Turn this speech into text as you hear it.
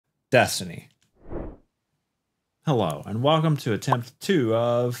Destiny. Hello, and welcome to attempt 2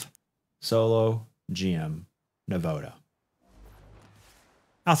 of Solo GM Navota.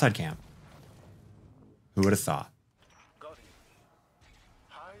 Outside camp. Who would have thought?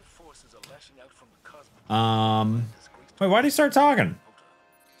 Wait, why did he start talking?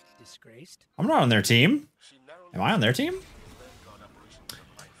 Disgraced? I'm not on their team. Am I on their team?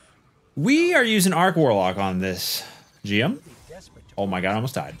 We are using Arc Warlock on this GM. Oh my god, I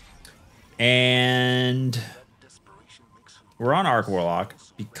almost died. And we're on Arc Warlock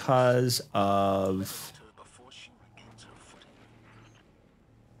because of...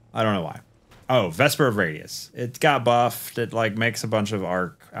 I don't know why. Oh, Vesper of Radius. It got buffed. It like makes a bunch of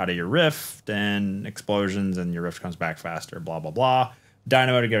arc out of your rift and explosions, and your rift comes back faster. Blah blah blah.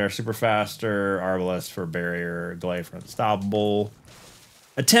 Dynamo to get our super faster. Arbalest for barrier. Glaive for unstoppable.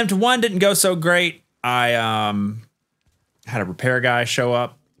 Attempt 1 didn't go so great. I had a repair guy show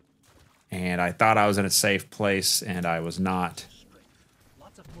up, and I thought I was in a safe place, and I was not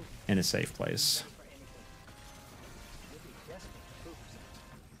in a safe place.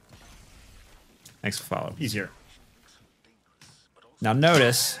 Thanks for follow. He's here. Now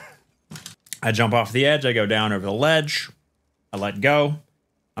notice, I jump off the edge. I go down over the ledge. I let go.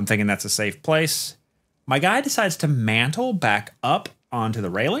 I'm thinking that's a safe place. My guy decides to mantle back up onto the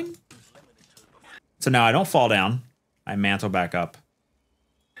railing. So now I don't fall down. I mantle back up.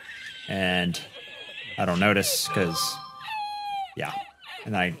 And I don't notice because, yeah.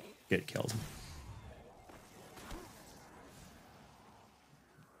 And I get killed.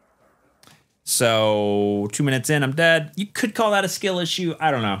 So 2 minutes in, I'm dead. You could call that a skill issue.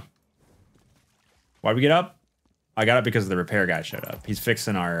 I don't know. Why'd we get up? I got up because the repair guy showed up. He's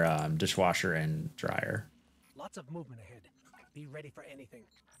fixing our dishwasher and dryer. Lots of movement ahead. Be ready for anything.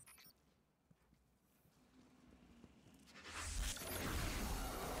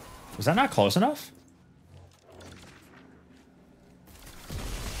 Was that not close enough?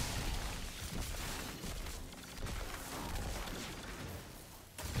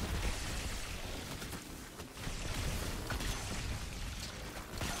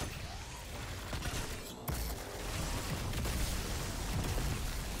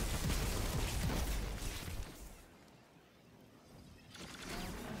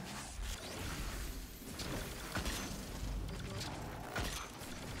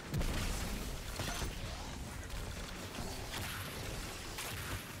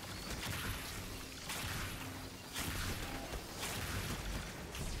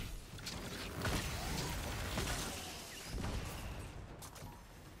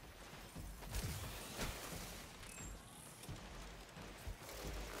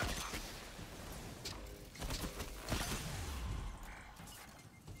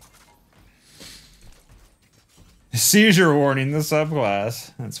 Seizure warning, the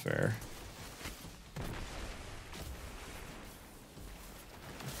subclass. That's fair.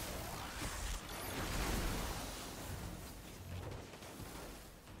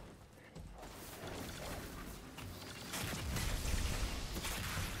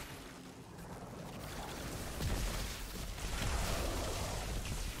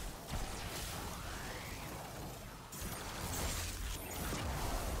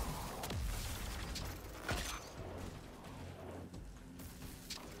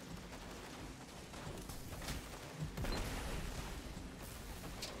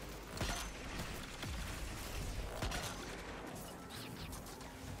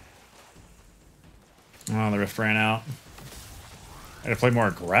 Oh, the rift ran out. I gotta play more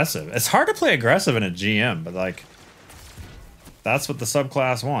aggressive. It's hard to play aggressive in a GM, but like, that's what the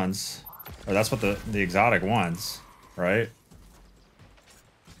subclass wants. Or that's what the exotic wants, right?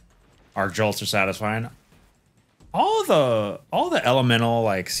 Arc jolts are satisfying. All the elemental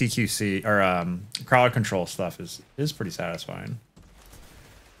like CQC or crowd control stuff is pretty satisfying.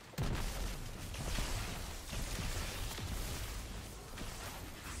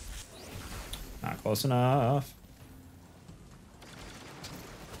 Not close enough.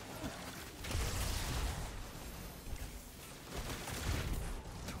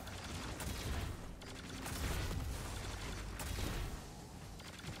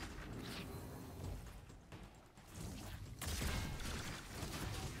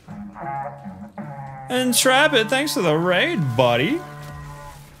 And Trapit, thanks for the raid, buddy.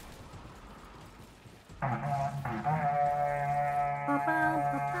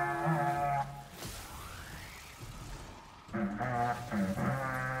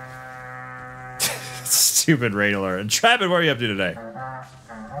 Stupid raid alert. Trapit, what are you up to today?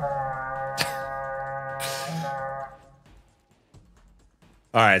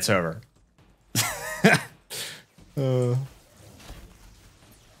 All right, it's over.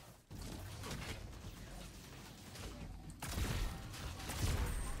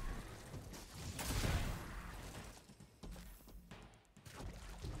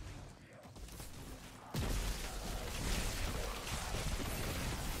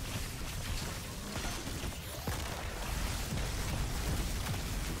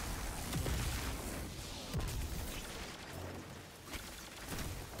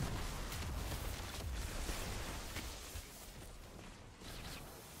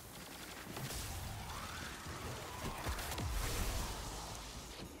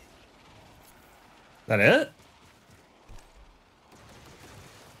 That it?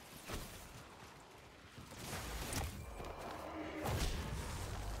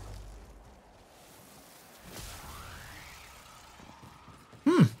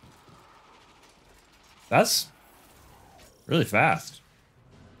 That's really fast.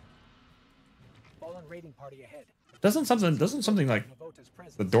 Fallen raiding party ahead. Doesn't something like Navota's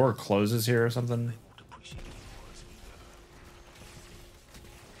presence. the door closes here or something?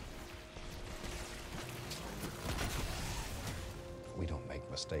 We don't make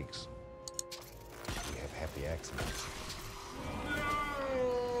mistakes. We have happy accidents.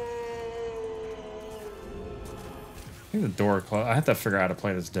 I think the door closes. I have to figure out how to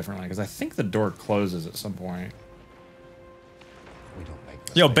play this differently because I think the door closes at some point. We don't make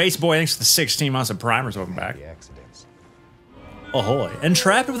mistakes. Yo, base boy, thanks for the 16 months of primers. Welcome back. Happy accidents. Ahoy.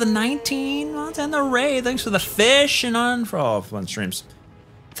 Entrapped with the 19 months and the raid. Thanks for the fish and on for all fun streams.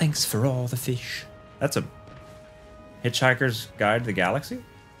 Thanks for all the fish. That's a Hitchhiker's Guide to the Galaxy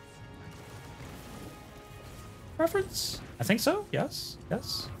reference? I think so. Yes.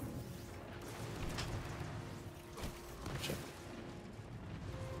 Yes. Shit.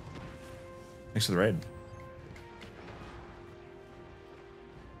 Thanks for the raid.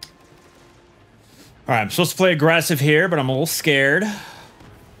 All right, I'm supposed to play aggressive here, but I'm a little scared.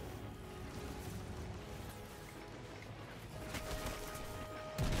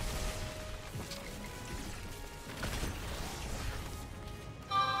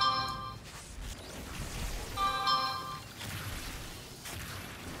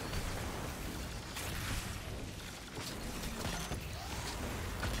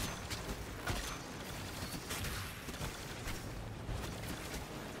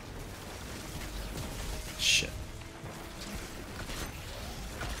 Shit.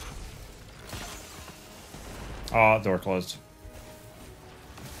 Oh, door closed.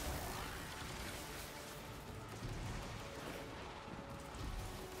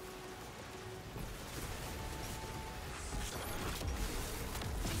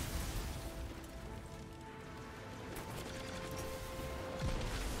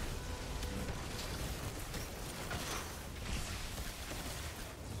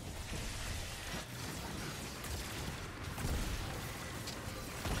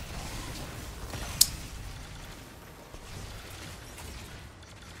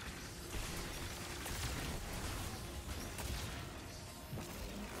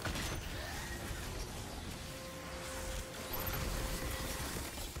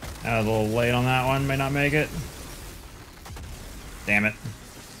 I was a little late on that one. May not make it. Damn it.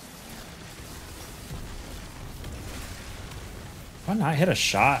 Why not hit a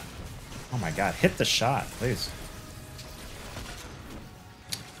shot? Oh my god, hit the shot, please.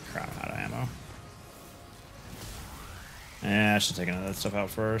 Crap, I'm out of ammo. Yeah, I should take that stuff out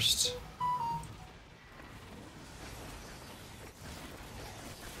first.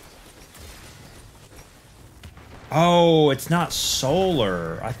 Oh, it's not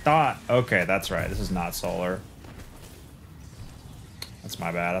solar. I thought... Okay, that's right. This is not solar. That's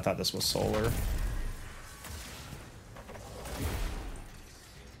my bad. I thought this was solar.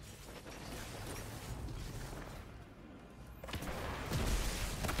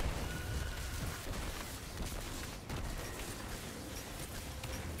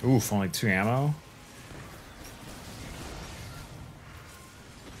 Oof, only 2 ammo.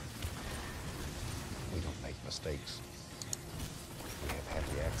 We don't make mistakes. We have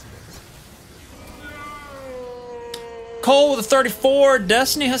happy accidents. Cole with a 34.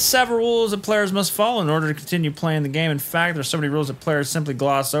 Destiny has several rules that players must follow in order to continue playing the game. In fact, there's so many rules that players simply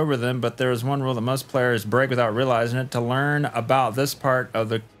gloss over them, but there is one rule that most players break without realizing it. To learn about this part of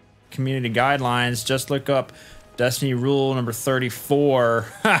the community guidelines, just look up Destiny rule number 34.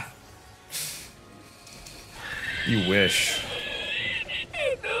 Ha! You wish.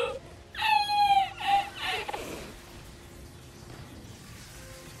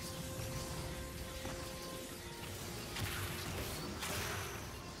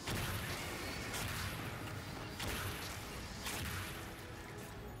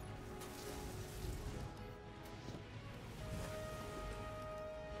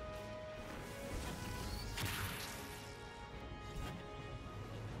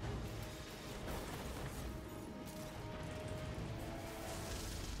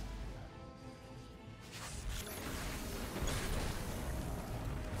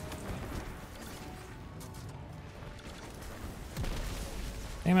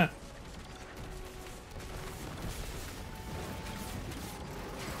 Damn it.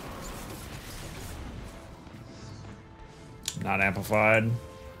 Not amplified.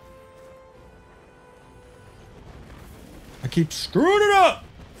 I keep screwing it up.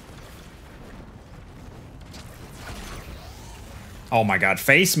 Oh my god,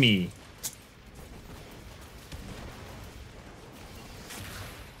 face me.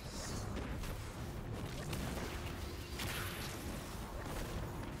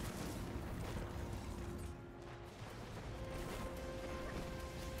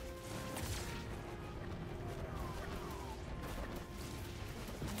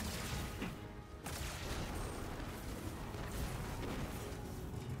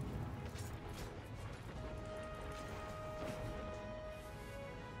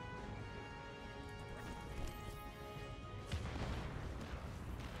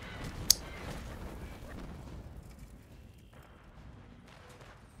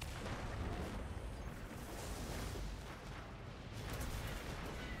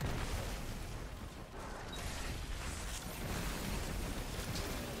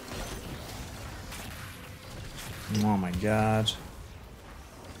 Oh my god.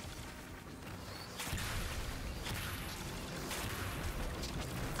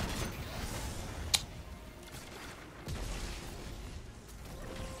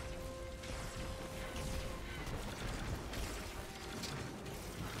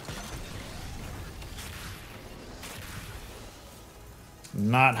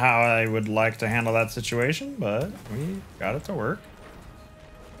 Not how I would like to handle that situation, but we got it to work.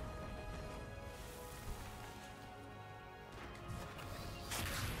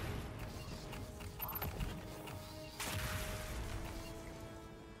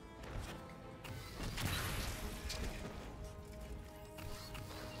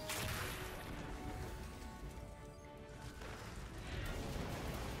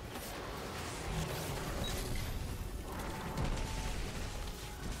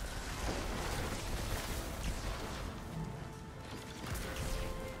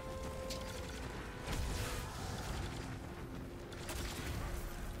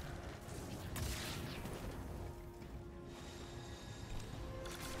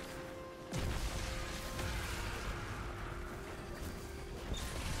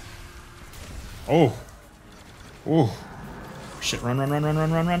 Oh. Oh. Shit, run, run, run, run, run,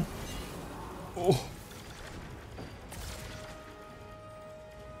 run, run. Oh.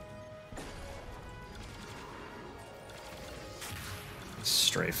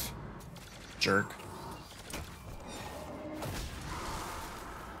 Strafe. Jerk.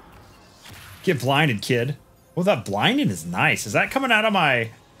 Get blinded, kid. Oh, that blinding is nice. Is that coming out of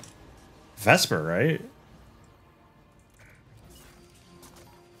my Vesper, right?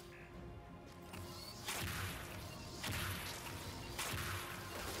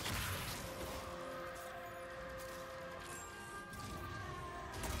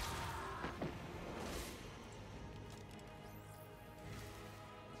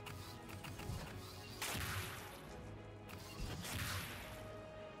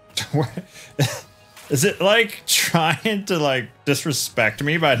 Is it like trying to like disrespect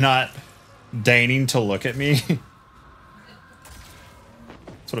me by not deigning to look at me?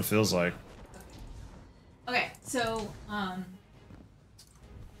 That's what it feels like. Okay, so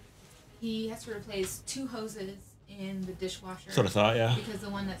he has to replace 2 hoses in the dishwasher. That's what I thought, yeah. Because the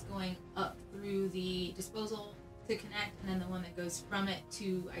one that's going up through the disposal to connect, and then the one that goes from it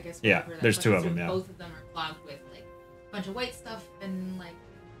to, I guess, yeah, there's 2 of them, yeah. Both of them are clogged with like a bunch of white stuff and like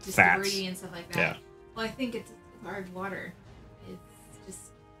just fats, debris and stuff like that. Yeah. Well, I think it's hard water. It's just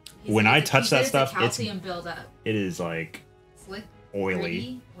when I touch that stuff, it's calcium buildup. It is like slick,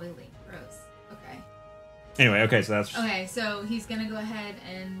 oily, gross. Okay. Anyway, okay, so that's okay. So he's gonna go ahead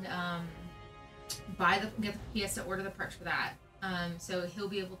and he has to order the parts for that. So he'll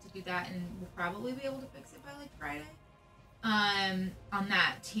be able to do that, and we'll probably be able to fix it by like Friday. On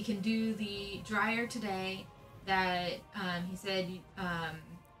that, he can do the dryer today. That he said a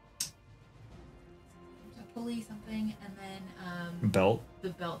pulley something, and then belt.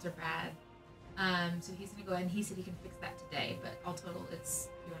 The belts are bad. So he's gonna go ahead and he said he can fix that today. But all total, it's,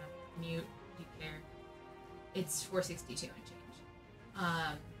 you want to mute? Do you care? It's $462 and change.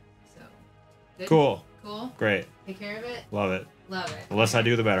 So good. Cool. Cool. Great. Take care of it. Love it. Love it. The less I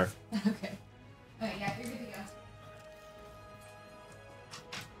do, the better. Okay. Okay. Yeah, you're good to go.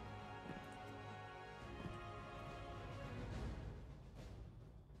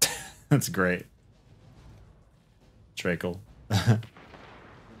 That's great. Drakel.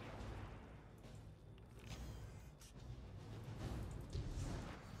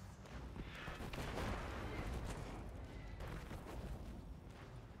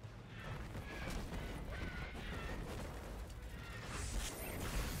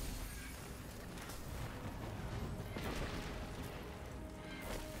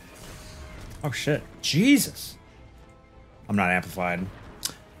 Oh shit. Jesus. I'm not amplified.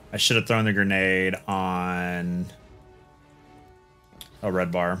 I should have thrown the grenade on A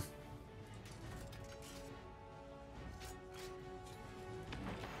red bar.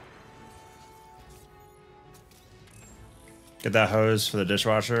 Get that hose for the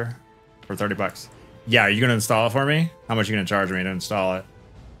dishwasher for 30 bucks. Yeah, are you gonna install it for me? How much are you gonna charge me to install it?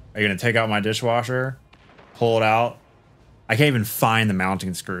 Are you gonna take out my dishwasher, pull it out? I can't even find the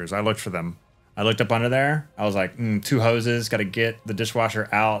mounting screws. I looked for them. I looked up under there. I was like, 2 hoses, gotta get the dishwasher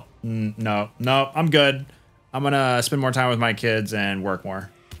out. No, I'm good. I'm gonna spend more time with my kids and work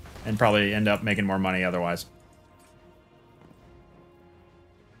more. And probably end up making more money otherwise.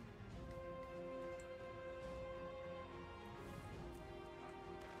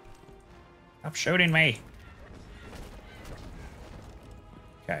 Stop shooting me.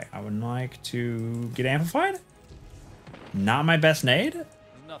 Okay, I would like to get amplified. Not my best nade. There's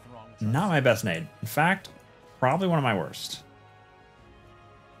nothing wrong with Not my best nade. In fact, probably one of my worst.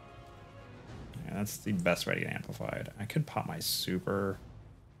 Yeah, that's the best way to get amplified. I could pop my super.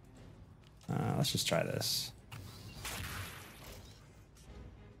 Let's just try this.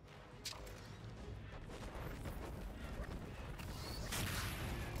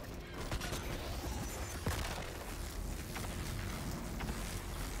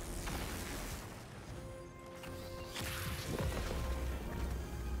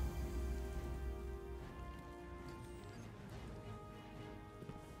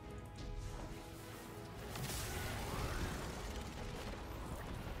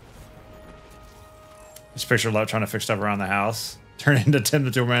 Just picture Love trying to fix stuff around the house. Turn into Tim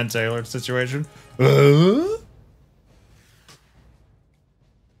the Two-Man Taylor situation. Good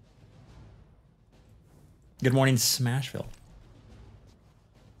morning, Smashville.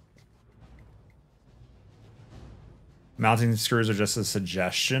 Mounting screws are just a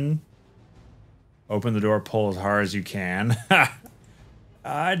suggestion. Open the door, pull as hard as you can.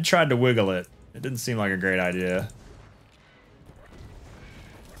 I tried to wiggle it. It didn't seem like a great idea.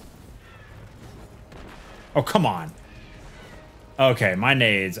 Oh, come on. Okay, my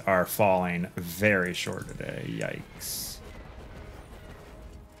nades are falling very short today. Yikes.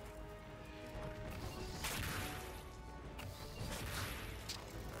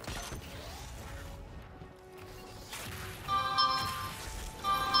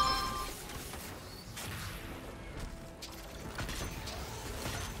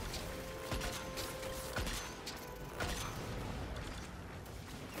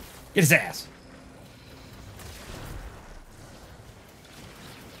 Get his ass.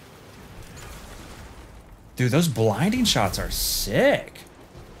 Dude, those blinding shots are sick.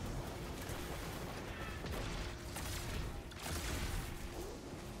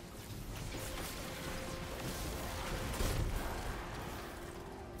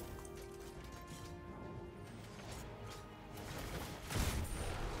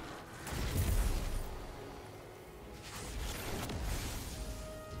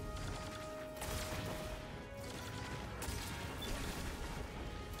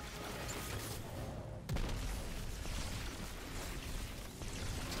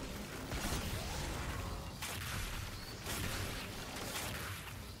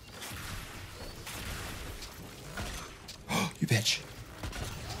 You bitch.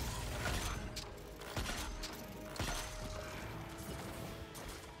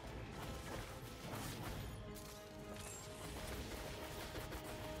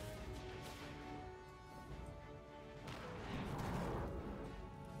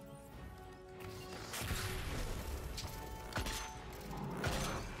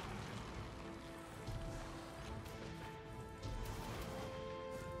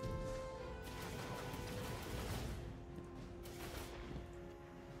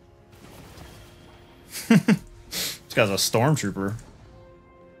 This guy's a stormtrooper.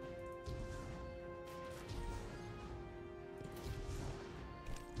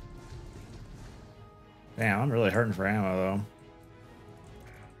 Damn, I'm really hurting for ammo though.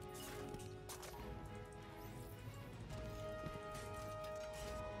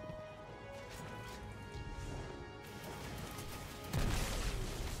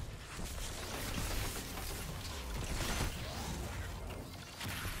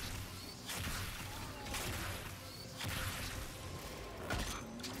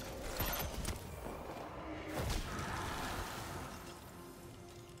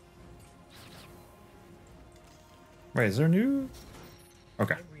 Wait, is there new?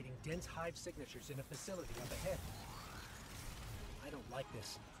 Okay. I'm reading dense hive signatures in a facility up ahead. I don't like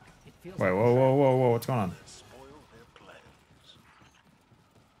this. It feels Wait, like whoa, what's going on? Spoil their plans.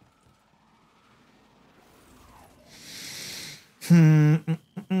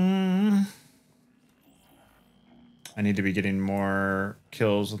 I need to be getting more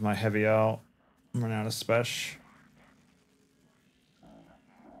kills with my heavy out. I'm running out of special.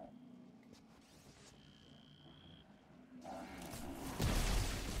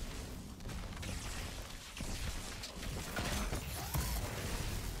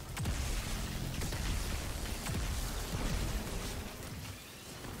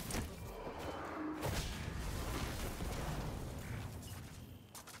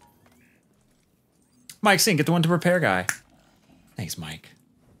 Mike Sink, get the one to repair guy. Thanks, Mike.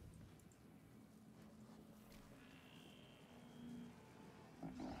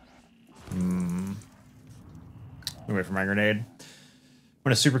 Wait for my grenade.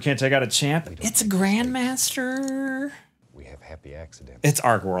 When a super can't take out a champ, it's a Grandmaster. We have happy accidents. It's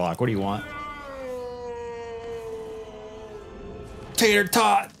Arc Warlock. What do you want? Tater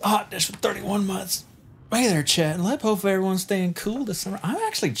tot, hot dish for 31 months. Hey there, chat. Let's hope everyone's staying cool this summer. I'm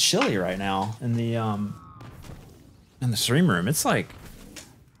actually chilly right now in the stream room. It's like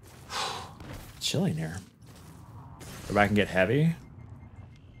chilly in here. Go back and get heavy.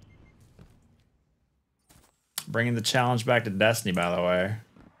 Bringing the challenge back to Destiny, by the way.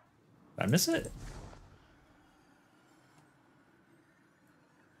 Did I miss it?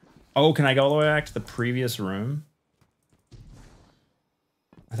 Oh, can I go all the way back to the previous room?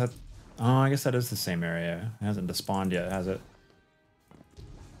 I thought... Oh, I guess that is the same area. It hasn't despawned yet, has it?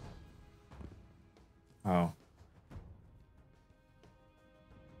 Oh.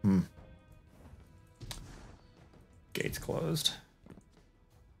 Gate's closed. I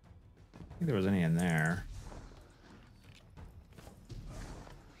don't think there was any in there.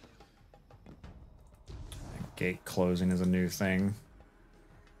 Gate closing is a new thing.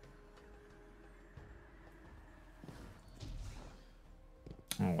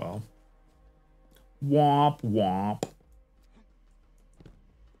 Oh well. Womp womp.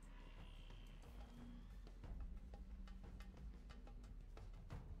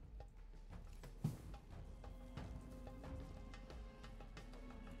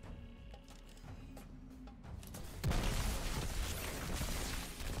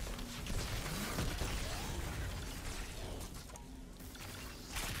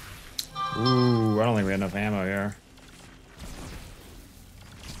 Ooh, I don't think we have enough ammo here.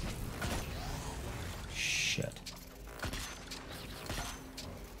 Shit.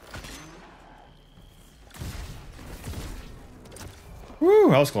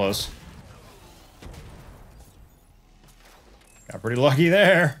 Woo, that was close. Got pretty lucky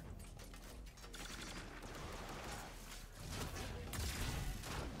there.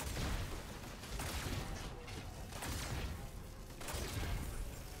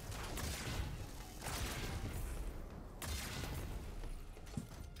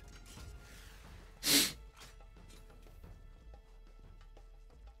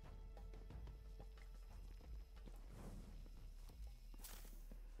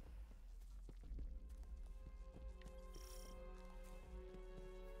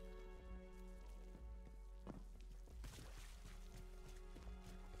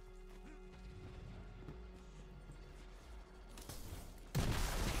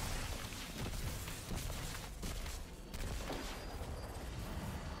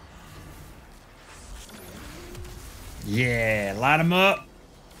 Yeah, light them up.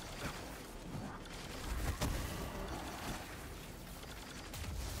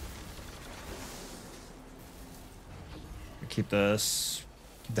 Keep the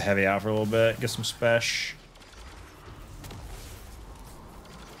heavy out for a little bit. Get some spesh.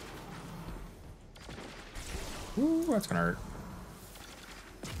 Ooh, that's gonna hurt.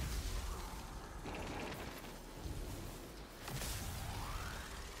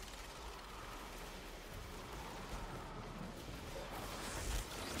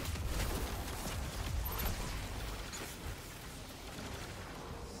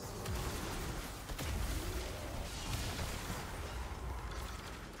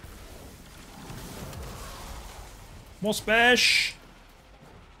 More spesh.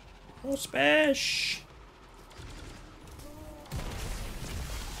 More spesh.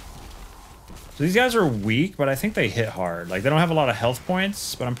 So these guys are weak, but I think they hit hard. Like, they don't have a lot of health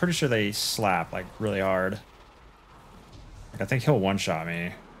points, but I'm pretty sure they slap, like, really hard. Like, I think he'll one-shot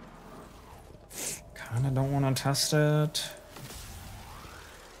me. Kinda don't want to test it.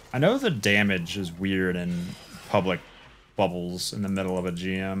 I know the damage is weird in public bubbles in the middle of a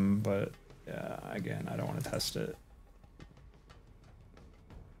GM, but yeah, again, I don't want to test it.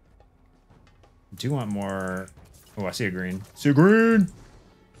 Do want more. Oh, I see a green. See a green.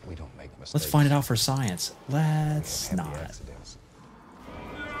 We don't make mistakes. Let's find it out for science. Let's not. Accidents.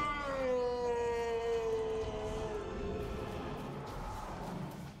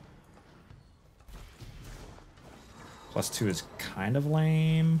 +2 is kind of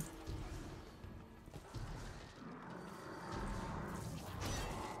lame.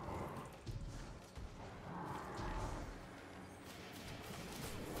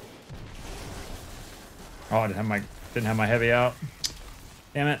 Oh, I didn't have my heavy out.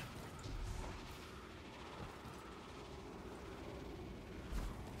 Damn it.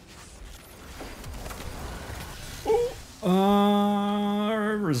 Ooh.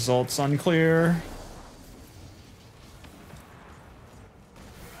 Results unclear.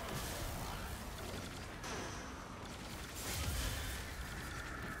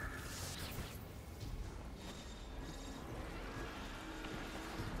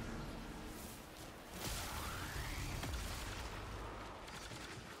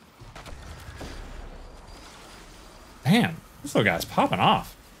 Man, this little guy's popping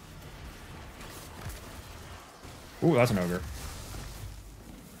off. Ooh, that's an ogre.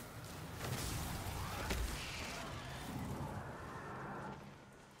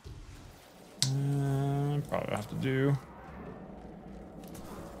 Probably have to do.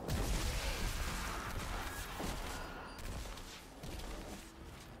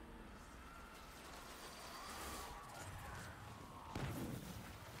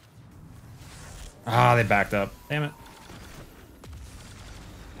 Ah, they backed up. Damn it.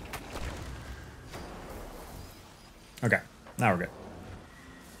 Okay, now we're good.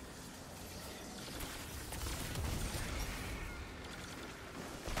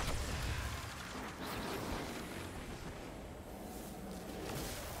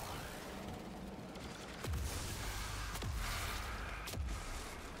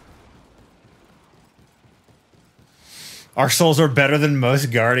 Our souls are better than most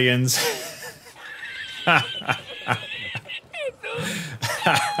guardians.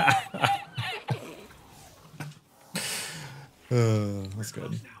 That's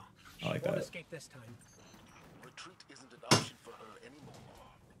good. I like that. Escape this time. Retreat isn't an option for her anymore.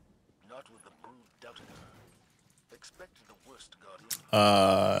 Not with the brood doubting her. Expected the worst,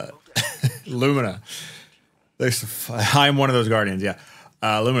 Guardian. Lumina. Thanks for I'm one of those guardians, yeah.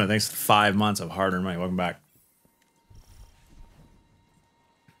 Lumina, thanks for 5 months of hard-earned money. Welcome back.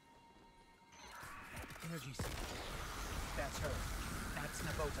 Energy seed. That's her. That's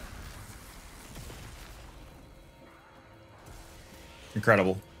Navota.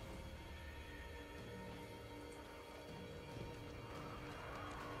 Incredible.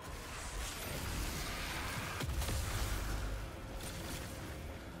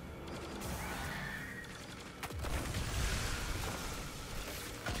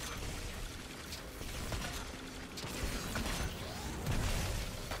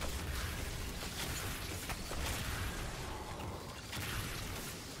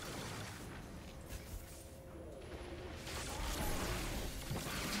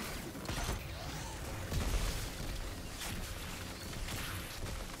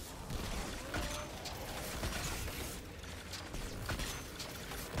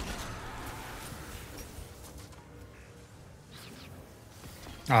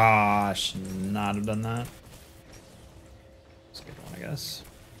 Ah, I should not have done that. Skip one, I guess.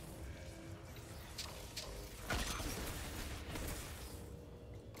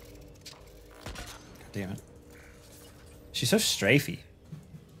 God damn it. She's so strafey.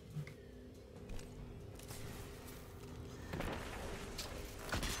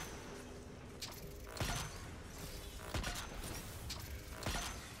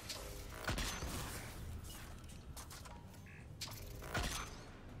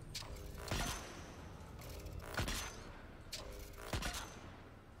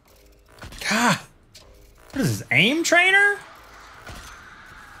 God, what is this, aim trainer?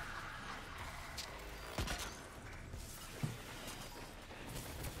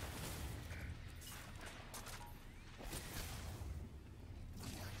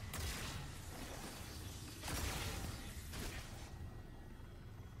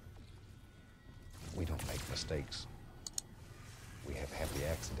 We don't make mistakes. We have happy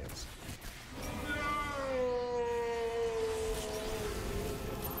accidents.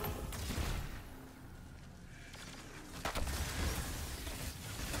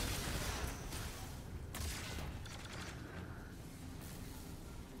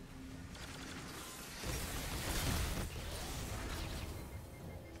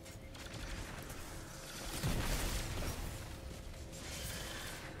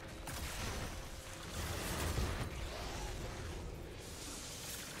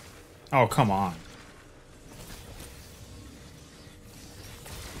 Oh, come on.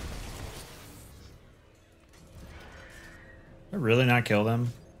 Did I really not kill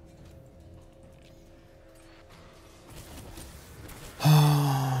them?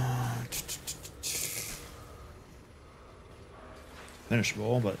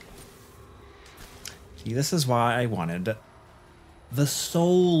 Finishable, but see, this is why I wanted the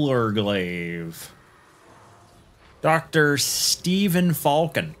solar glaive. Dr. Stephen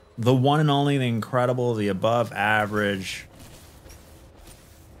Falcon, the one and only, the incredible, the above average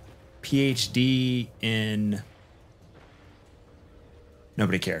PhD in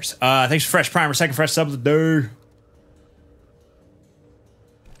nobody cares. Thanks for fresh primer, second fresh sub of the day.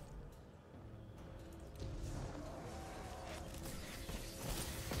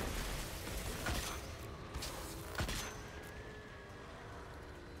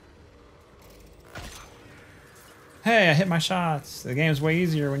 Hey, I hit my shots. The game's way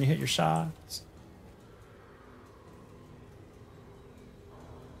easier when you hit your shots.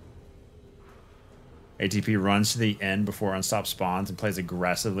 ATP runs to the end before Unstop spawns and plays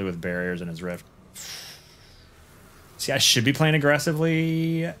aggressively with barriers in his rift. See, I should be playing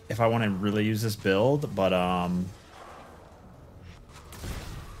aggressively if I want to really use this build, but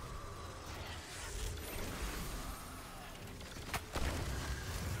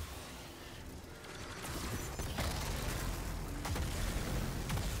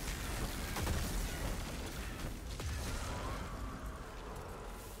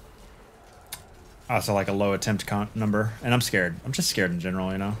also like a low attempt count number, and I'm scared. I'm just scared in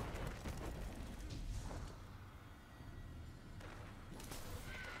general, you know.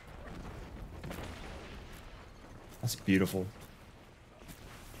 That's beautiful.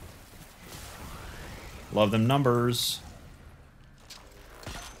 Love them numbers.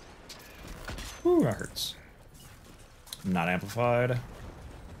 Ooh, that hurts. Not amplified.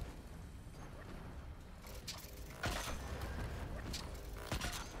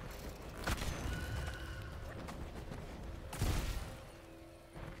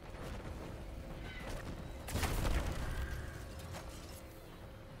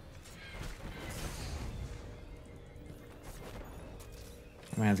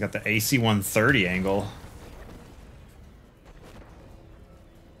 Man, it's got the AC 130 angle.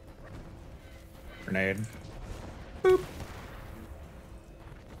 Grenade. Boop.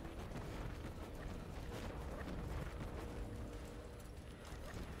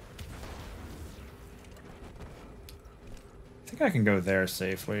 I think I can go there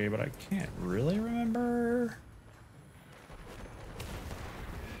safely, but I can't really remember.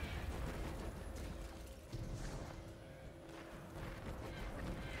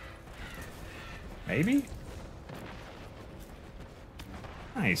 Maybe?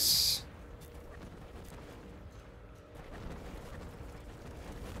 Nice.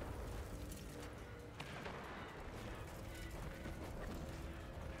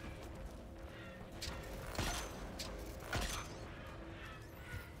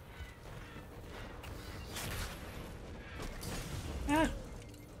 Ah.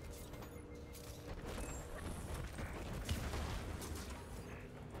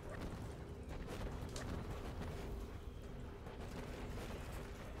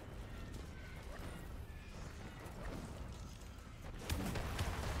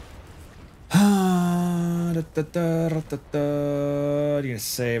 You gonna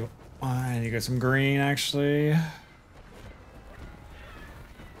save? I need to get some green actually.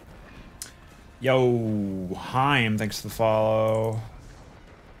 Yo, Heim, thanks for the follow.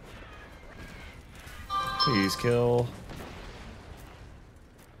 Please kill.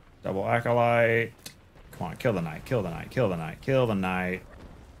 Double acolyte. Come on, kill the knight, kill the knight, kill the knight, kill the knight.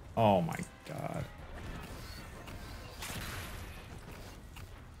 Oh my god.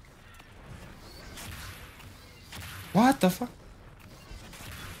 What the fuck?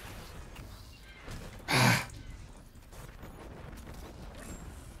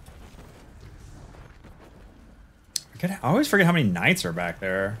 I always forget how many knights are back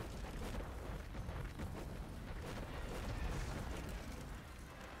there.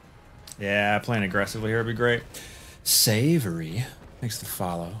 Yeah, playing aggressively here would be great. Savory. Thanks to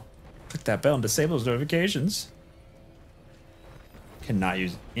follow. Click that bell and disable those notifications. Cannot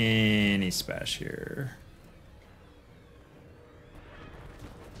use any spash here.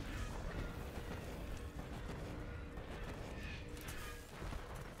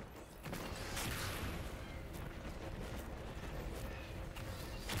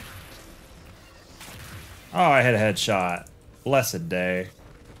 Oh, I hit a headshot. Blessed day.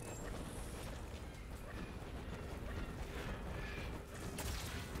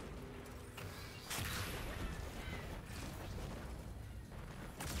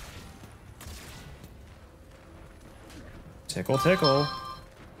 Tickle, tickle.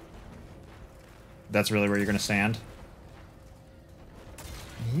 That's really where you're going to stand?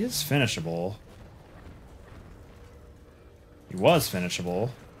 He is finishable. He was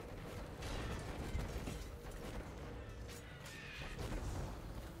finishable.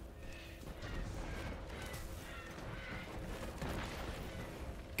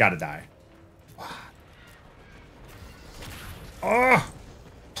 Gotta die. Oh,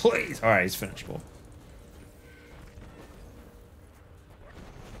 please. All right, he's finishable.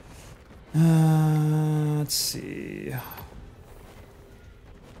 Let's see. Did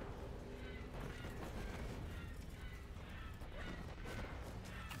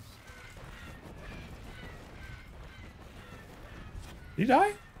he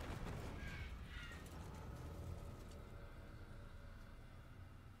die?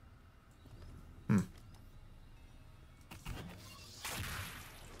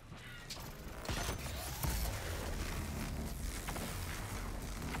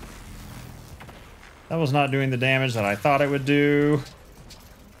 That was not doing the damage that I thought it would do.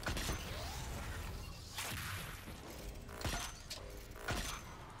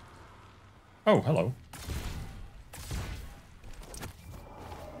 Oh, hello.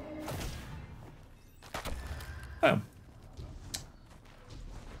 Oh.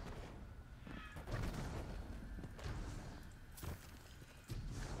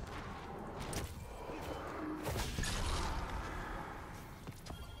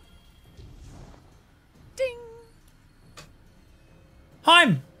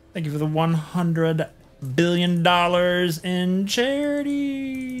 Heim! Thank you for the $100 billion in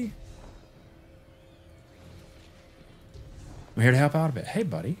charity. I'm here to help out a bit. Hey,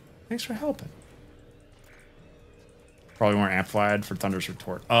 buddy. Thanks for helping. Probably weren't amplified for Thunder's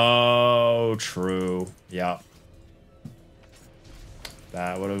retort. Oh, true. Yeah.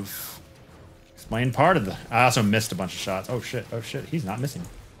 That would have explained part of the... I also missed a bunch of shots. Oh, shit. Oh, shit. He's not missing.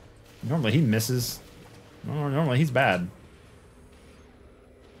 Normally, he misses. Normally, he's bad.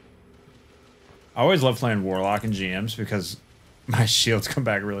 I always love playing Warlock and GMs because my shields come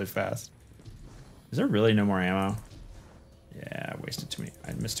back really fast. Is there really no more ammo? Yeah, I wasted too many.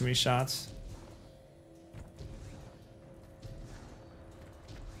 I missed too many shots.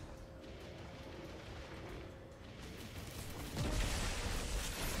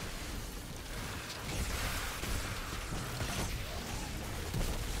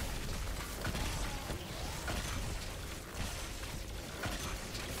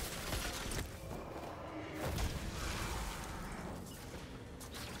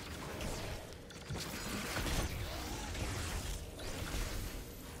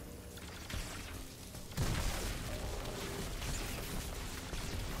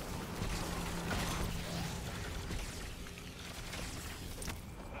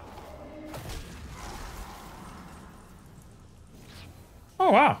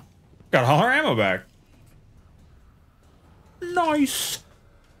 Oh, wow. Got all our ammo back. Nice.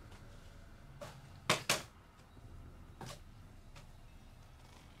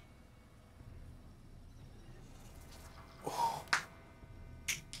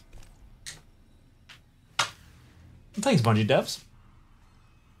 Thanks, Bungie devs.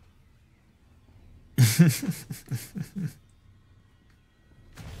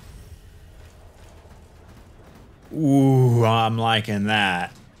 Ooh, I'm liking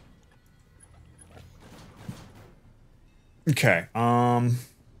that. Okay,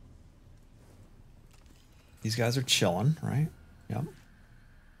 these guys are chilling, right? Yep.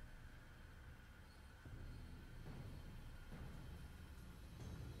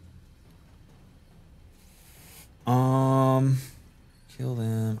 Kill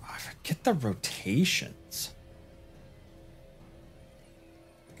them. Oh, I forget the rotations.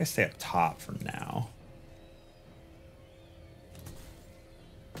 I guess stay up top for now.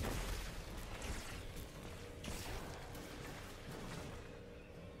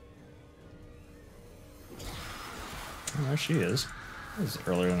 Oh, there she is. That was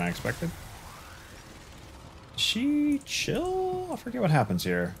earlier than I expected. Is she chill? I forget what happens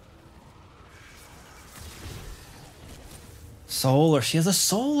here. Solar. She has a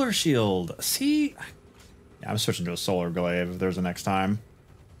solar shield. See? Yeah, I'm switching to a solar glaive if there's a next time.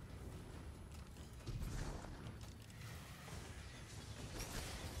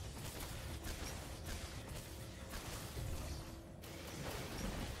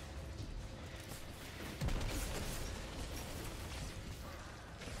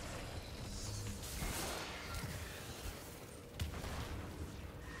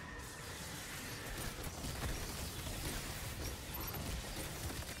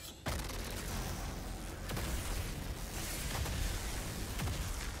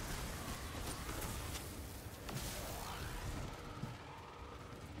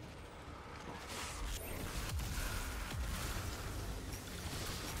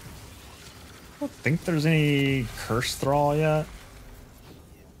 I don't think there's any curse thrall yet.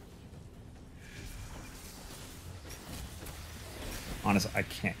 Honestly, I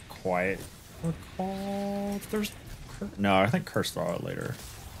can't quite recall if there's... No, I think curse thrall later.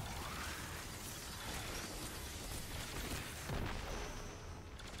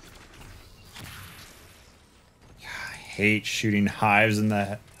 God, I hate shooting hive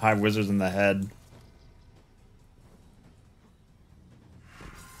wizards in the head.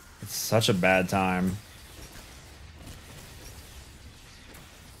 It's such a bad time.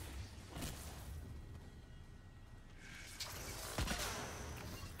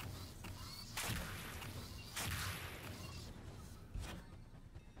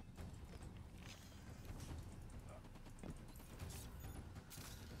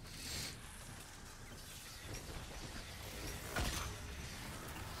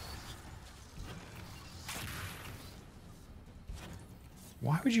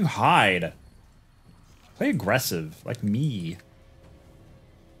 Why would you hide? Play aggressive, like me.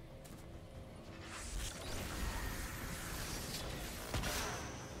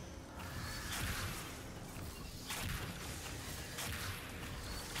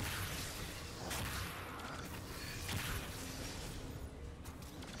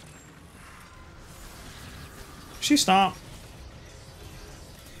 She stomp.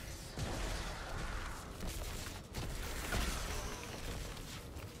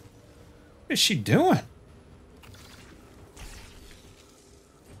 What is she doing?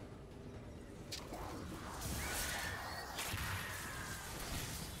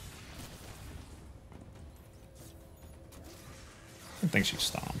 I think she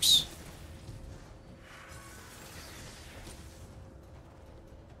stomps.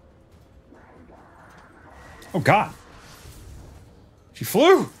 Oh God. She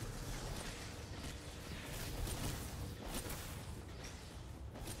flew.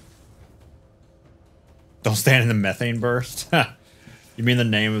 Don't stand in the methane burst. You mean the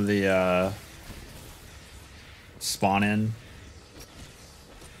name of the spawn in?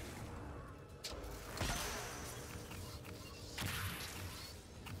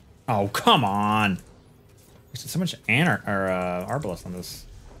 Oh, come on. There's so much Arbalest on this.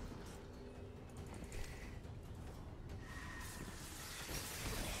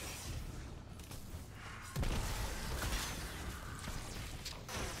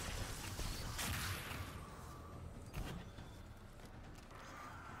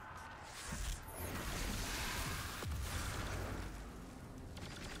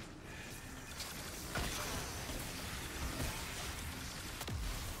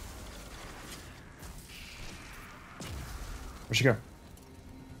 Where'd she go?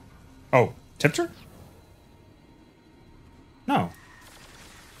 Oh, tipped her? No. Well,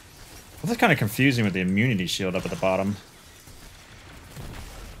 that's kind of confusing with the immunity shield up at the bottom.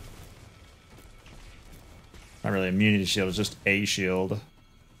 Not really immunity shield, it's just a shield.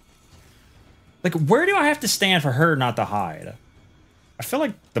 Like, where do I have to stand for her not to hide? I feel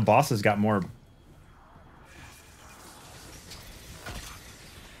like the boss has got more...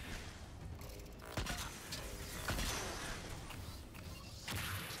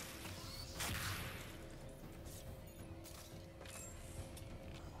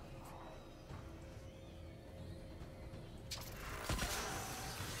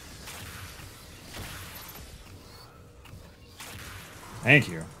 Thank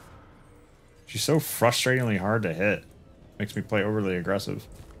you. She's so frustratingly hard to hit. Makes me play overly aggressive.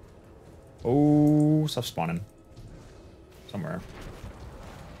 Oh, stuff spawning. Somewhere.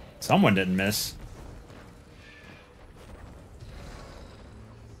 Someone didn't miss.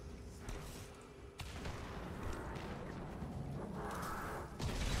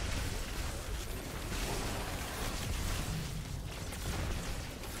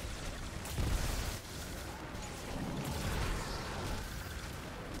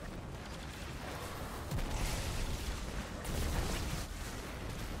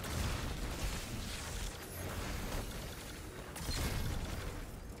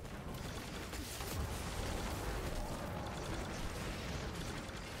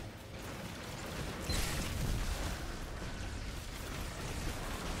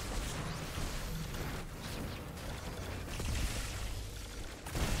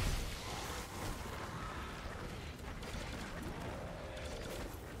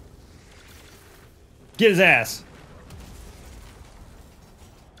 Get his ass.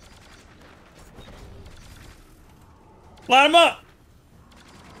 Line him up.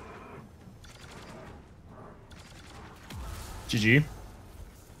 GG.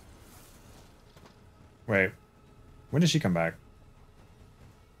 Wait. When did she come back?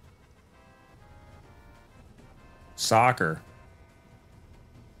 Soccer.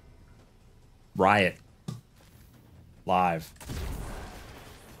 Riot. Live.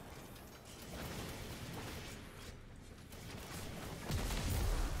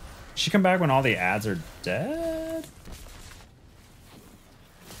 She come back when all the ads are dead?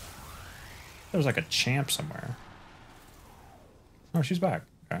 There's like a champ somewhere. Oh, she's back.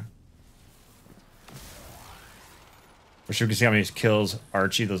 Okay. Wish we could see how many kills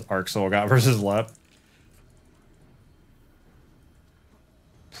Archie, those Arc Soul, got versus Lep.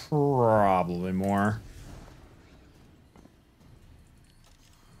 Probably more.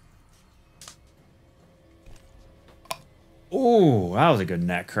 Ooh, that was a good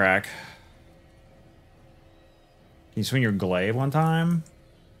neck crack. Can you swing your glaive one time?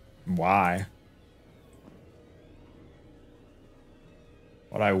 Why?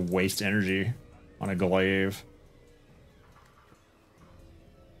 Why'd I waste energy on a glaive?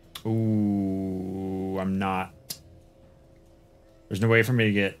 Ooh, I'm not There's no way for me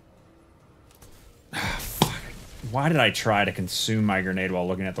to get... Fuck. Why did I try to consume my grenade while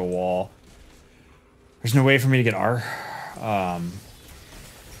looking at the wall? There's no way for me to get whatever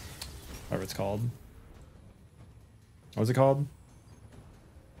it's called. What's it called?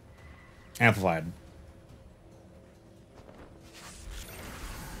 Amplified.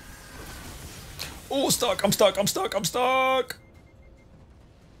 Oh, stuck! I'm stuck! I'm stuck! I'm stuck!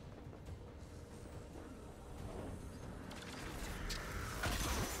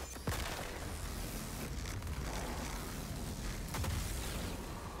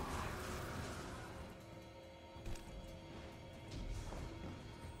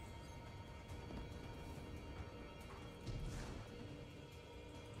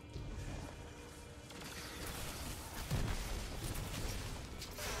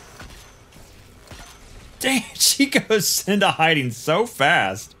 Dang, she goes into hiding so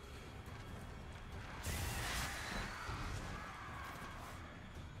fast.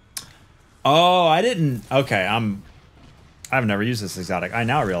 Oh, I didn't. Okay, I've never used this exotic. I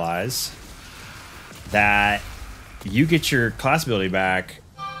now realize that you get your class ability back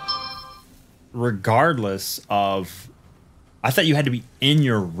regardless of... I thought you had to be in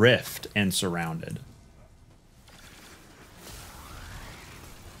your rift and surrounded.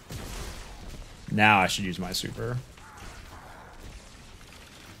 Now I should use my super.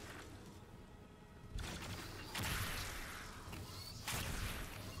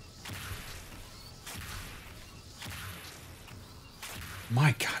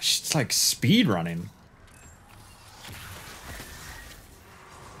 My gosh, it's like speed running.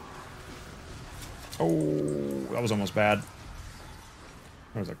 Oh, that was almost bad.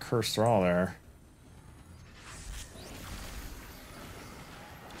 There was a cursed thrall there.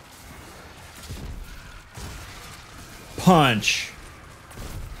 Punch.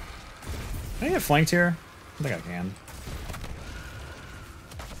 Can I get flanked here? I think I can.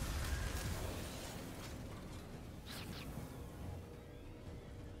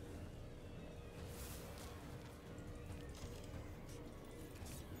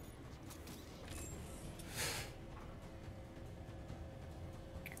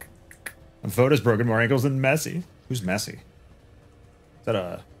 Navota's broken more ankles than Messi. Who's Messi? Is that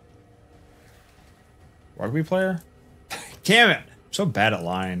a rugby player? Damn it! I'm so bad at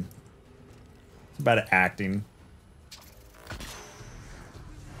lying. So bad at acting.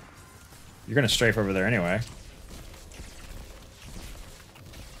 You're gonna strafe over there anyway.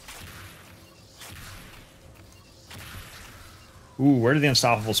 Ooh, where did the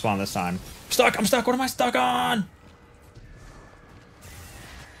unstoppable spawn this time? Stuck! I'm stuck! What am I stuck on?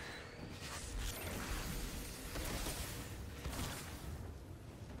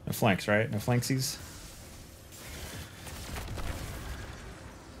 No flanks, right? No flanksies?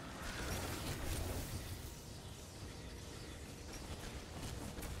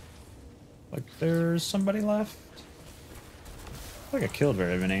 Like there's somebody left? I think I killed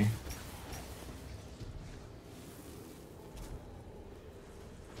very many.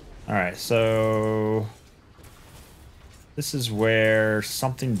 Alright, so this is where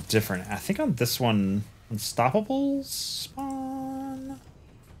something different. I think on this one, unstoppables spawn.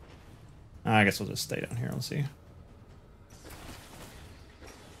 I guess we'll just stay down here. Let's see.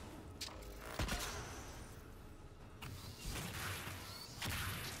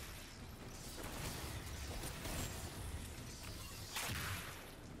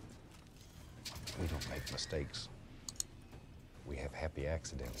 We don't make mistakes. We have happy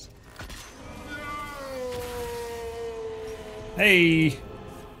accidents. Hey!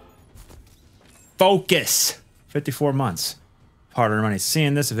 Focus! 54 months. Hard-earned money.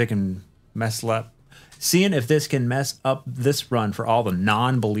 Seeing this, if it can mess up. Seeing if this can mess up this run for all the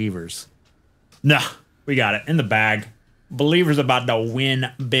non-believers. Nah, we got it. In the bag. Believers about to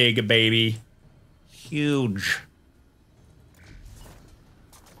win big, baby. Huge.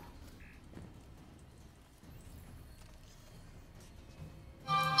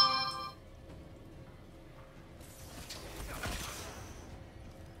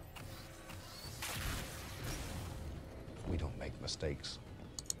 We don't make mistakes.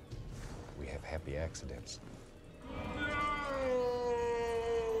 We have happy accidents.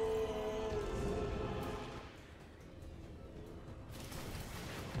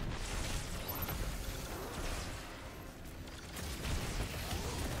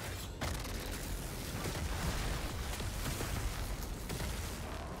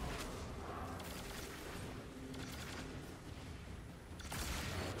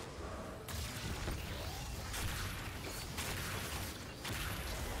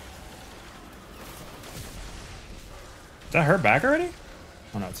 Is that her back already?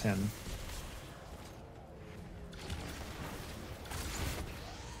 Oh no, it's him.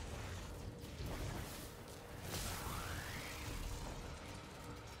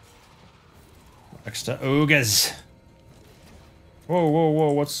 Extra ogres. Whoa, whoa,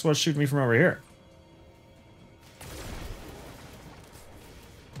 whoa! What's shooting me from over here?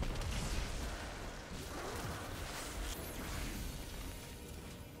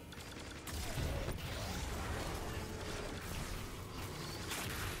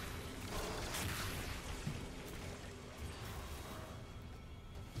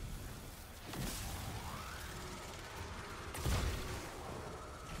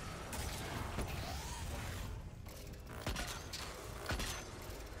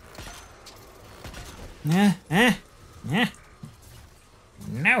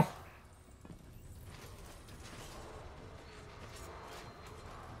 No.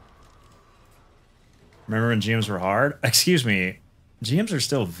 Remember when GMs were hard? Excuse me. GMs are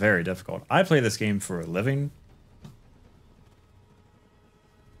still very difficult. I play this game for a living.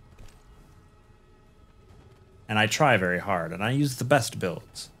 And I try very hard, and I use the best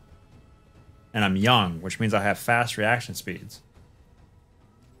builds. And I'm young, which means I have fast reaction speeds.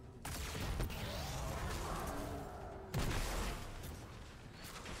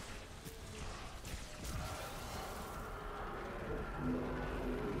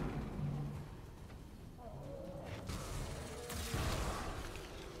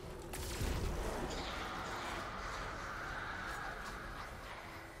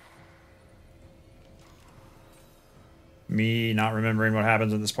 Me not remembering what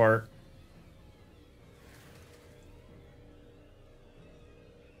happens in this part.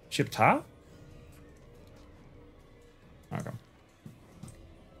 Ship top? Okay.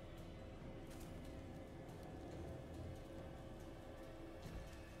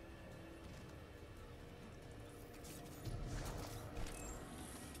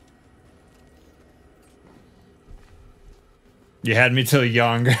 You had me till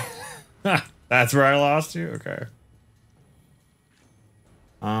young. That's where I lost you? Okay.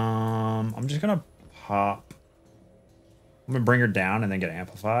 I'm just gonna pop. I'm gonna bring her down and then get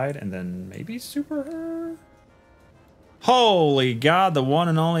amplified and then maybe super her. Holy God, the one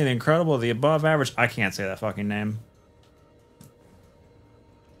and only, the incredible, the above average. I can't say that fucking name.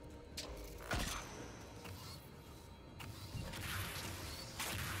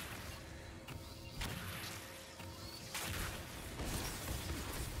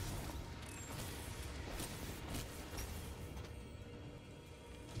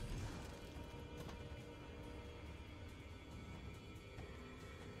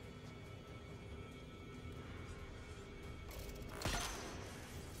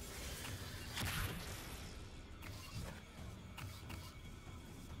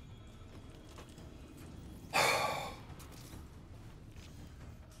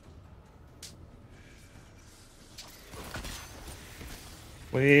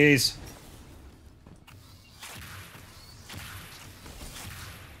 Please.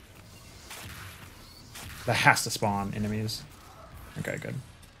 That has to spawn enemies. Okay, good.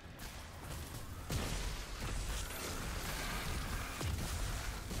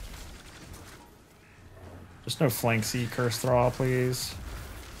 Just no flanksy curse thrall, please.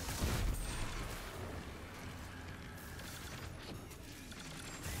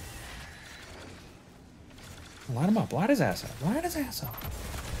 Light him up. Light his ass up. Light his ass up.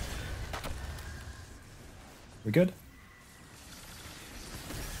 We good?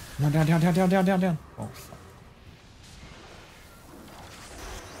 No, down, down, down, down, down, down, down. Oh, fuck.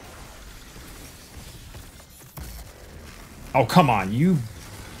 Oh, come on, you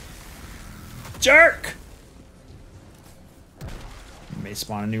jerk! May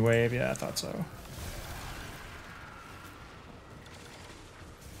spawn a new wave. Yeah, I thought so.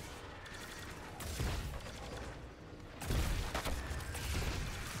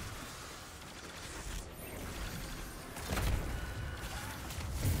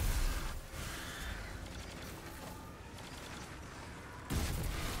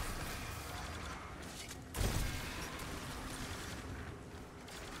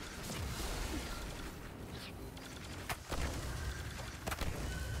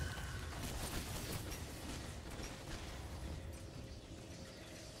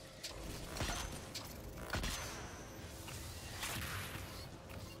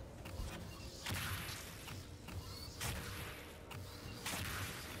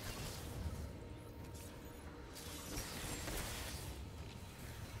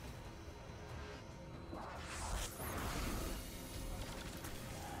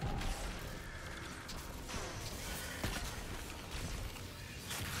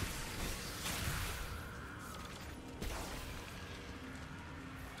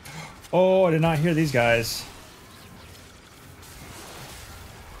 Oh, I did not hear these guys.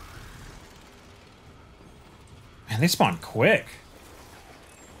 Man, they spawn quick.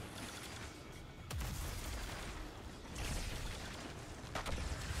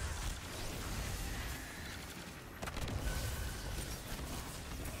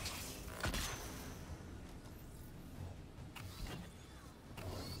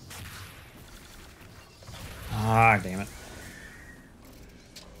 Ah, damn it.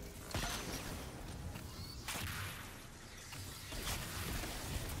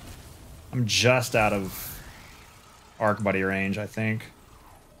 I'm just out of arc buddy range, I think.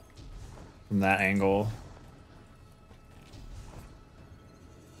 From that angle.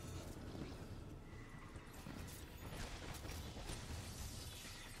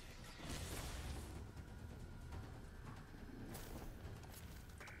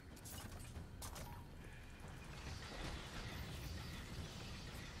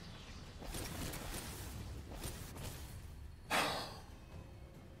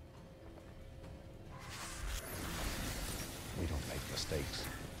 We don't make mistakes.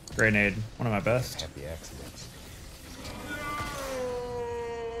 Grenade, one of my best. Happy accidents.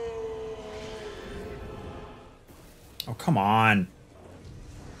 Oh, come on.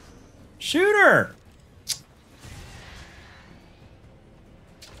 Shoot her!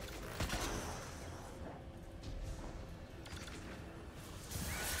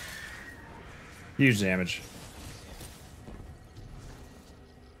 Huge damage.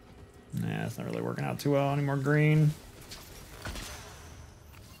 Nah, it's not really working out too well. Any more green?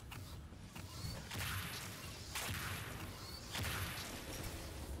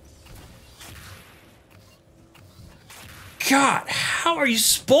 God, how are you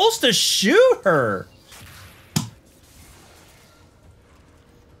supposed to shoot her?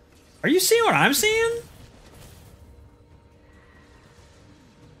 Are you seeing what I'm seeing?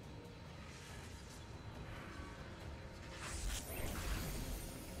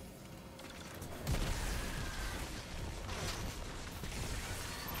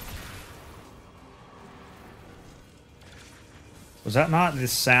 Was that not the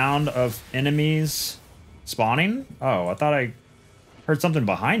sound of enemies spawning? Oh, I thought I heard something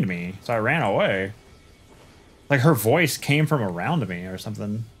behind me, so I ran away. Like her voice came from around me or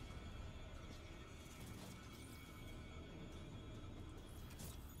something.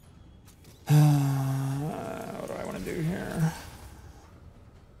 What do I want to do here?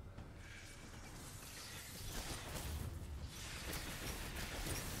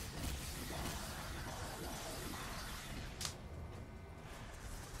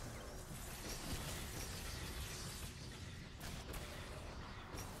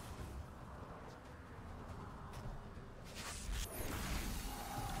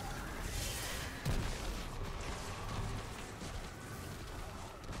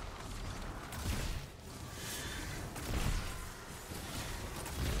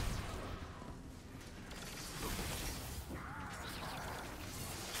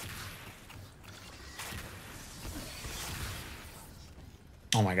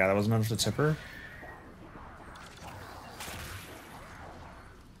 Oh my god, that wasn't enough to tip her?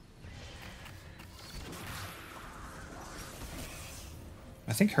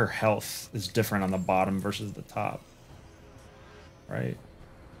 I think her health is different on the bottom versus the top. Right?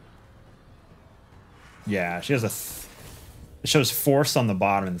 Yeah, she has it shows fourths on the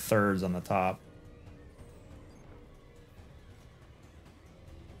bottom and thirds on the top.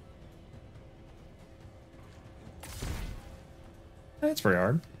 That's pretty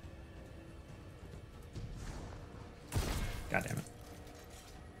hard. God damn it.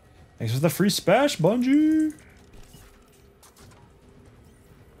 Thanks for the free spash, Bungie.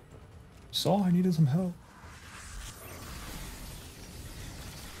 Saw I needed some help.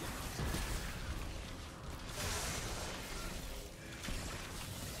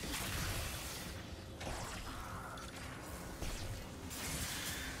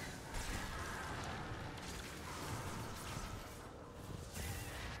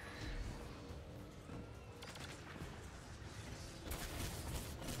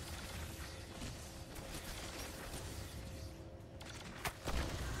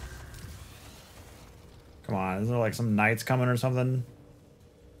 Come on, is there like some knights coming or something?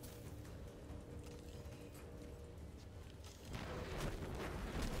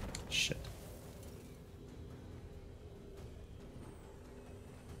 Shit.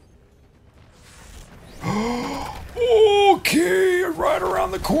 Okay, right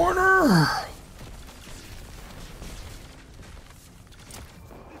around the corner.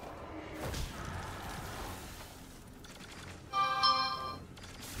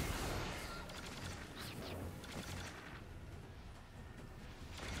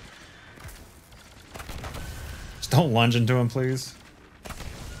 Don't lunge into him, please.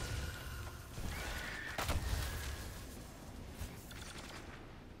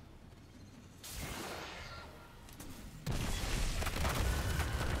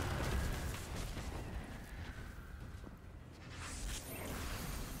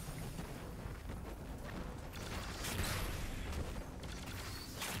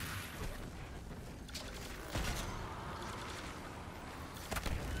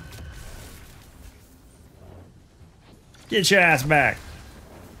 Get your ass back.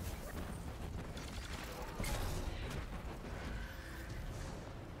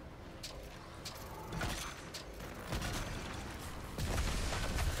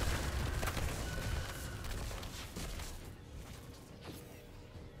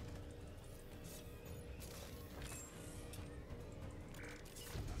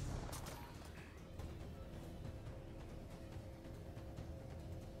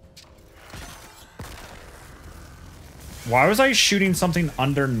 Why was I shooting something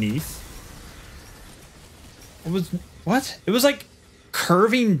underneath? What? It was like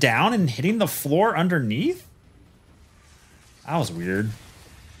curving down and hitting the floor underneath? That was weird.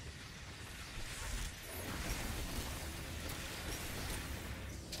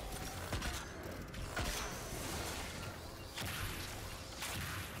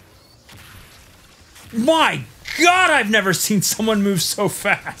 My God, I've never seen someone move so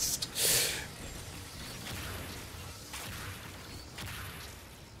fast.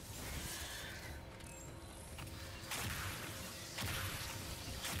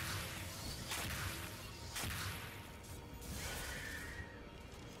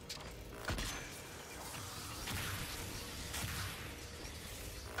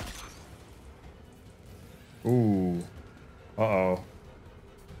 Ooh. Uh-oh.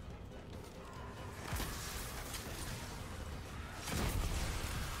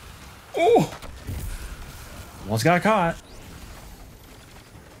 Ooh! Almost got caught.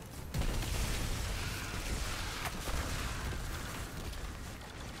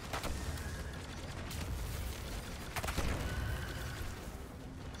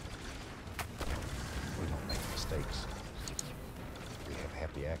 We don't make mistakes. We have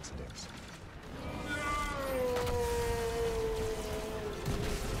happy accidents.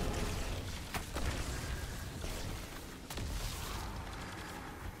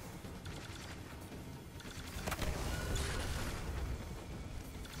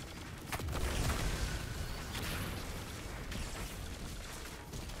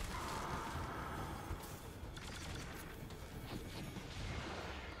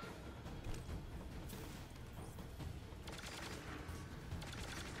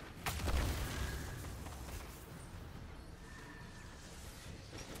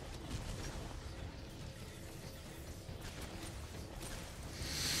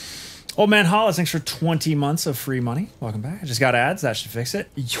 Old Man Hollis, thanks for 20 months of free money. Welcome back. I just got ads. That should fix it.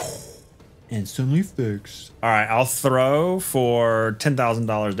 Instantly fixed. All right, I'll throw for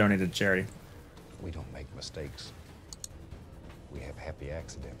 $10,000 donated to charity. We don't make mistakes. We have happy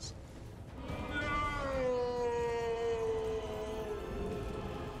accidents.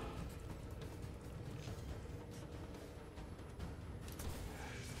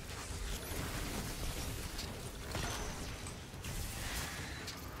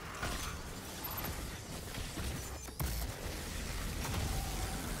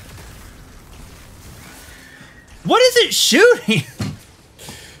 What is it shooting?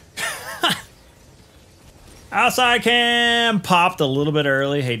 Outside cam popped a little bit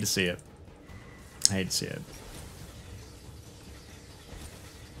early. Hate to see it. Hate to see it.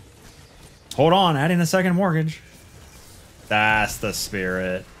 Hold on, adding a second mortgage. That's the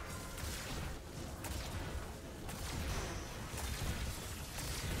spirit.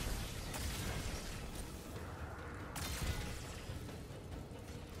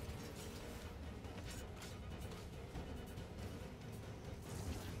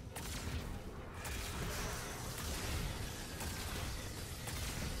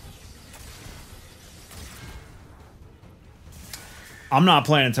 I'm not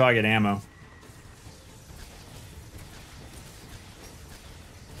playing until I get ammo.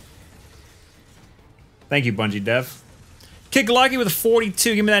 Thank you, Bungie Dev. Kick Lucky with a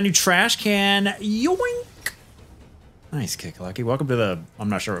 42. Give me that new trash can. Yoink. Nice, Kick Lucky. Welcome to the... I'm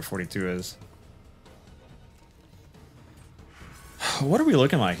not sure what 42 is. What are we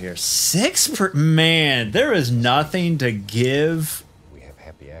looking like here? 6 per... Man, there is nothing to give We have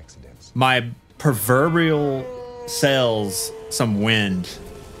happy accidents. my proverbial selves some wind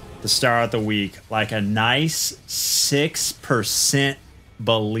to start out the week. Like a nice 6%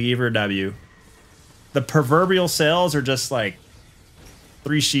 believer W. The proverbial sales are just like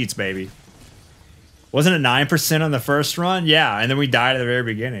 3 sheets, baby. Wasn't it 9% on the first run? Yeah, and then we died at the very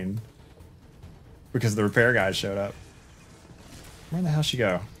beginning because the repair guys showed up. Where the hell she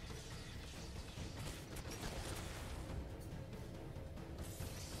go?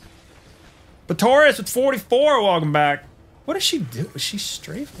 But Taurus with 44, welcome back. What does she do? Is she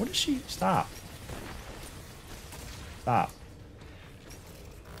straight? What does she... Stop. Stop.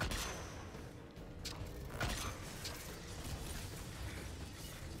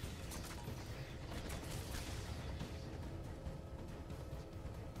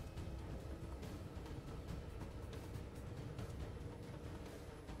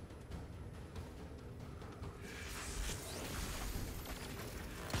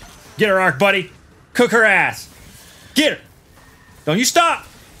 Get her, Arc Buddy. Cook her ass. Get her. Don't you stop.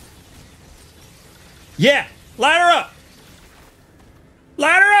 Yeah. Light her up.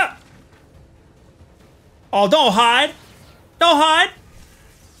 Light her up. Oh, don't hide. Don't hide.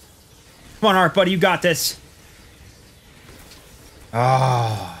 Come on, Arc Buddy. You got this.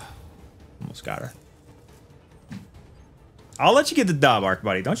 Ah. Almost got her. I'll let you get the dub, Arc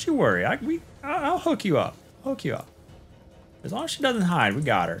Buddy. Don't you worry. I'll hook you up. Hook you up. As long as she doesn't hide, we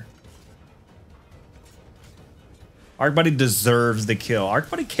got her. Arc Buddy deserves the kill. Arc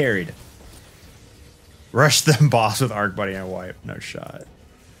Buddy carried. Rush them boss with Arc Buddy and wipe. No shot.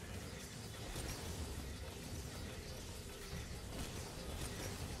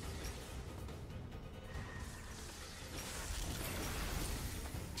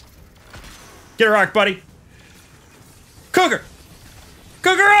 Get her, Arc Buddy. Cook her.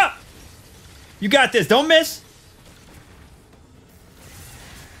 Cook her up. You got this. Don't miss.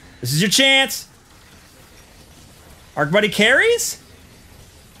 This is your chance. Arc Buddy carries?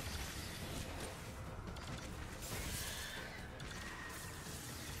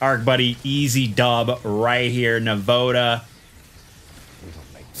 Arc Buddy, easy dub right here. Navota.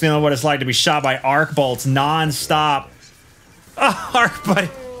 Feeling what it's like to be shot by arc bolts non-stop. Oh, Arc Buddy.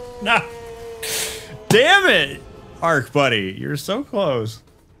 No. Damn it. Arc Buddy, you're so close.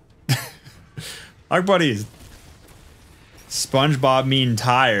 Arc Buddy's SpongeBob mean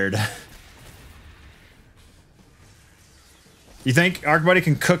tired. You think Arc Buddy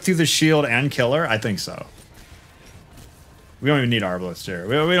can cook through the shield and kill her? I think so. We don't even need Arbalest here.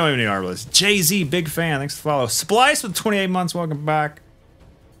 We don't even need Arbalest. Jay-Z, big fan. Thanks for the follow. Splice with 28 months. Welcome back.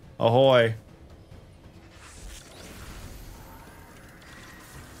 Ahoy.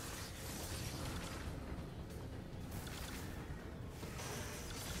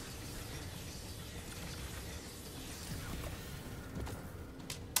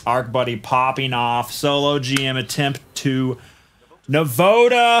 Arc Buddy popping off. Solo GM attempt 2.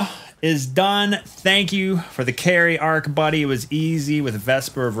 Navota is done. Thank you for the carry, Arc Buddy. It was easy with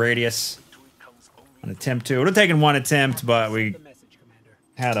Vesper of Radius on attempt 2. It would have taken 1 attempt, but we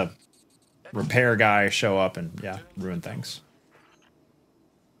had a repair guy show up and, yeah, ruin things.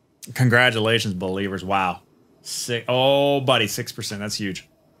 Congratulations, believers. Wow. Oh, buddy, 6%. That's huge.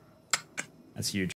 That's huge.